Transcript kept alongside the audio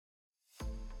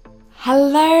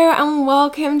Hello and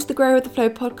welcome to the Grow with the Flow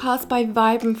podcast by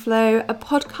Vibe and Flow, a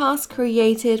podcast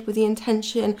created with the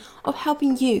intention of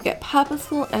helping you get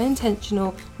purposeful and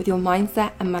intentional with your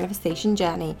mindset and manifestation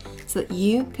journey so that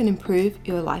you can improve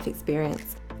your life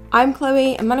experience. I'm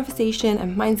Chloe, a manifestation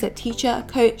and mindset teacher,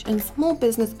 coach, and small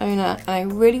business owner, and I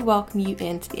really welcome you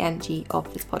into the energy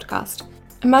of this podcast.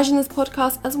 Imagine this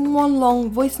podcast as one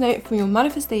long voice note from your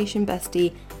manifestation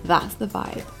bestie. That's the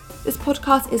vibe. This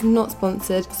podcast is not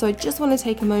sponsored, so I just want to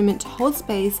take a moment to hold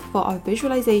space for our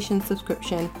visualization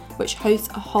subscription, which hosts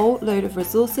a whole load of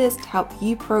resources to help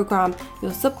you program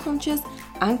your subconscious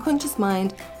and conscious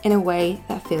mind in a way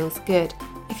that feels good.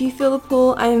 If you feel the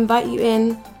pull, I invite you in.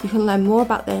 You can learn more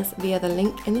about this via the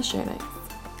link in the show notes.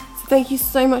 So thank you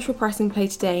so much for pressing play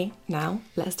today. Now,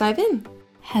 let's dive in.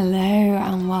 Hello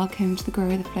and welcome to the Grow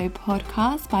with the Flow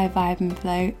podcast by Vibe and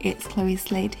Flow. It's Chloe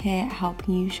Slade here,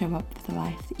 helping you show up for the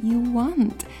life that you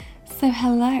want. So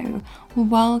hello,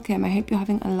 welcome. I hope you're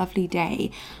having a lovely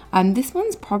day. This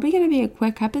one's probably going to be a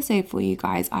quick episode for you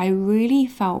guys. I really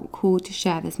felt called to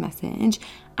share this message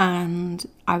and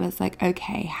I was like,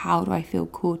 okay, how do I feel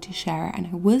called to share it? And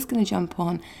I was going to jump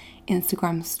on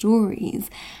Instagram stories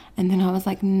and then I was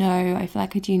like, no, I feel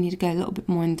like I do need to go a little bit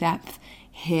more in depth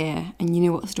here, and you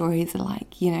know what stories are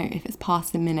like, if it's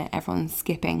past a minute everyone's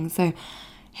skipping. So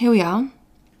here we are,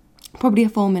 probably a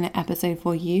 4-minute episode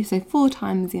for you, so 4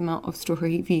 times the amount of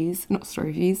story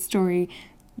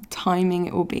timing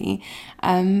it will be.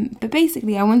 But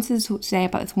basically I wanted to talk today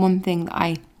about this one thing that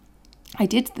I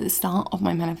did at the start of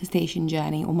my manifestation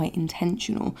journey, or my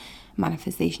intentional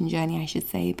manifestation journey I should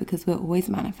say, because we're always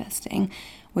manifesting.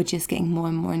 We're just getting more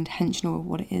and more intentional with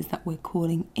what it is that we're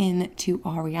calling into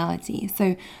our reality.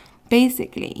 So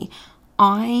basically,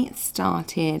 I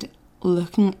started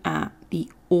looking at the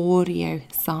audio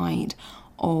side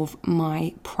of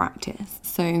my practice.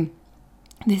 So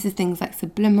this is things like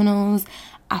subliminals,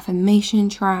 affirmation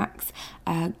tracks,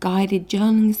 guided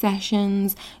journaling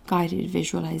sessions, guided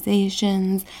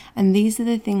visualizations, and these are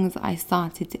the things that I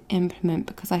started to implement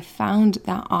because I found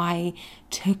that I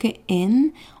took it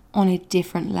in on a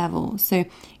different level. So,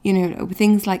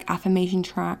 things like affirmation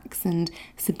tracks and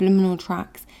subliminal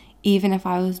tracks, even if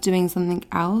I was doing something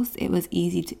else, it was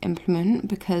easy to implement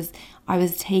because I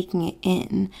was taking it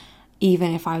in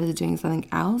even if I was doing something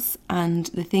else. And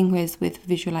the thing with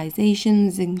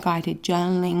visualizations and guided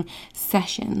journaling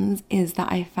sessions is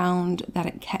that I found that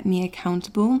it kept me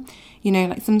accountable.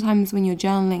 Like sometimes when you're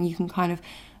journaling, you can kind of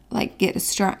like get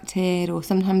distracted, or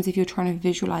sometimes if you're trying to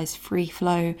visualize free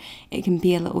flow, it can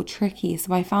be a little tricky.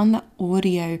 So I found that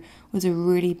audio was a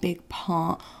really big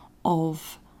part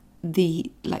of the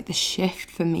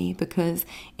shift for me, because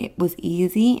it was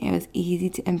easy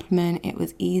to implement, it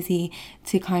was easy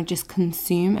to kind of just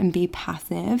consume and be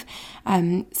passive.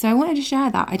 So I wanted to share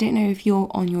that. I don't know if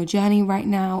you're on your journey right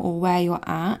now or where you're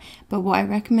at, but what I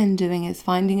recommend doing is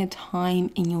finding a time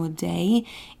in your day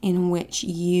in which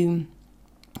you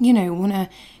want to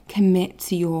commit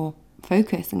to your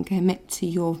focus and commit to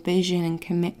your vision and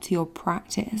commit to your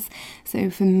practice.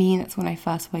 So for me, that's when I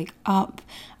first wake up.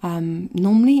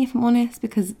 Normally, if I'm honest,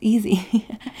 because it's easy.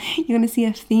 You're going to see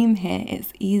a theme here.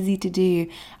 It's easy to do.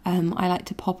 I like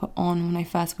to pop it on when I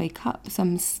first wake up. So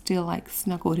I'm still like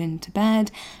snuggled into bed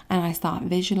and I start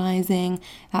visualizing.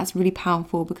 That's really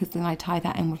powerful because then I tie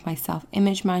that in with my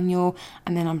self-image manual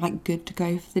and then I'm like good to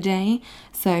go for the day.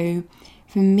 So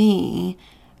for me,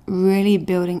 really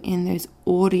building in those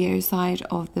audio side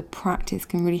of the practice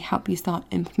can really help you start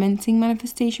implementing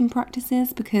manifestation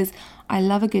practices, because I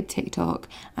love a good TikTok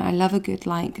and I love a good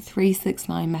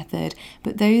 3-6-9 method,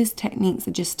 but those techniques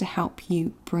are just to help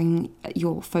you bring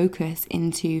your focus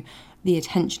into the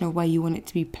attention of where you want it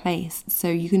to be placed. So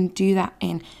you can do that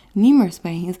in numerous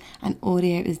ways, and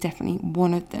audio is definitely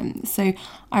one of them. So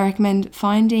I recommend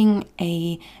finding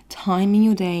a time in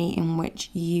your day in which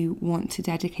you want to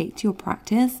dedicate to your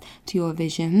practice, to your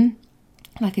vision.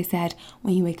 Like I said,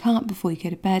 when you wake up, before you go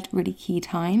to bed, really key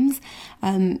times.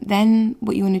 Then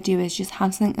what you want to do is just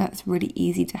have something that's really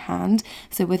easy to hand.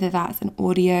 So whether that's an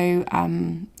audio,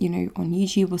 on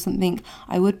YouTube or something,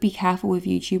 I would be careful with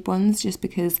YouTube ones just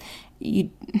because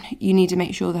you need to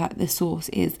make sure that the source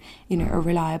is, a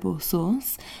reliable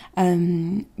source.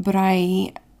 But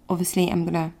I obviously am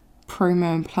going to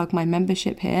promo and plug my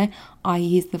membership here. I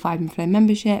use the Vibe and Flow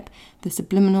membership, the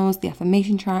subliminals, the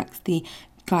affirmation tracks, the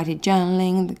guided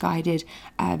journaling, the guided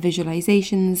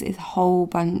visualizations. Is a whole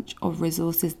bunch of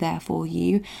resources there for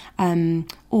you.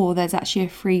 Or there's actually a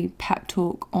free pep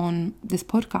talk on this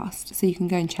podcast, so you can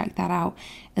go and check that out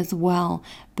as well.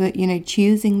 but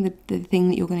choosing the thing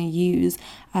that you're going to use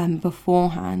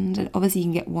beforehand. And obviously you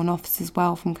can get one-offs as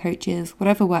well from coaches,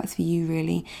 whatever works for you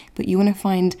really, but you want to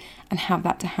find and have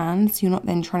that to hand, so you're not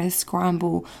then trying to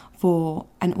scramble for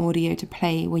an audio to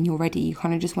play when you're ready. You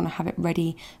kind of just want to have it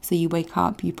ready, so you wake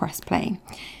up, you press play.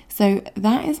 So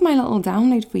that is my little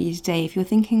download for you today. If you're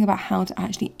thinking about how to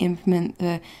actually implement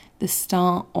the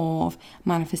start of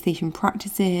manifestation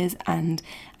practices and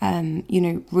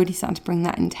really starting to bring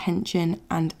that intention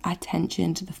and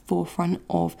attention to the forefront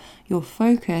of your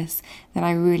focus, then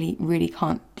I really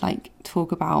can't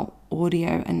talk about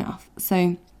audio enough.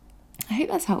 So I hope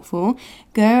that's helpful.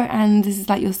 Go, and this is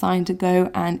your sign to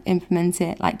go and implement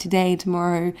it, today,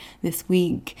 tomorrow, this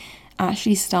week.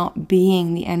 Actually start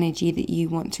being the energy that you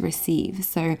want to receive.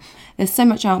 So there's so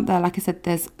much out there. Like I said,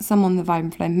 there's some on the Vibe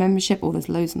and Flow membership, or there's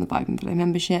loads on the Vibe and Flow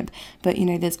membership, but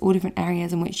there's all different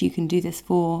areas in which you can do this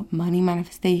for: money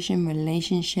manifestation,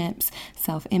 relationships,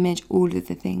 self-image, all of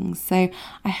the things. So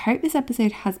I hope this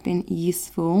episode has been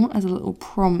useful as a little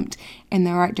prompt in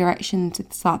the right direction to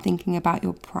start thinking about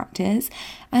your practice.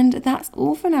 And that's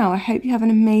all for now. I hope you have an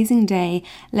amazing day.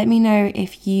 Let me know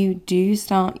if you do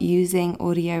start using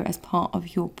audio as part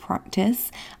of your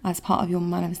practice, as part of your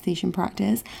manifestation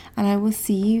practice, and I will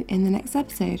see you in the next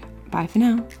episode. Bye for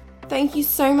now. Thank you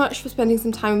so much for spending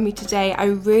some time with me today. I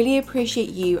really appreciate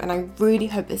you, and I really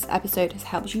hope this episode has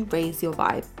helped you raise your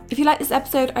vibe. If you like this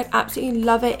episode, I'd absolutely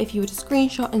love it if you were to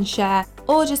screenshot and share,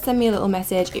 or just send me a little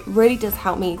message. It really does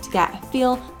help me to get a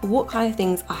feel for what kind of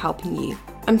things are helping you.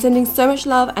 I'm sending so much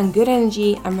love and good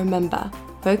energy, and remember,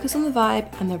 focus on the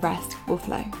vibe and the rest will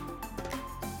flow.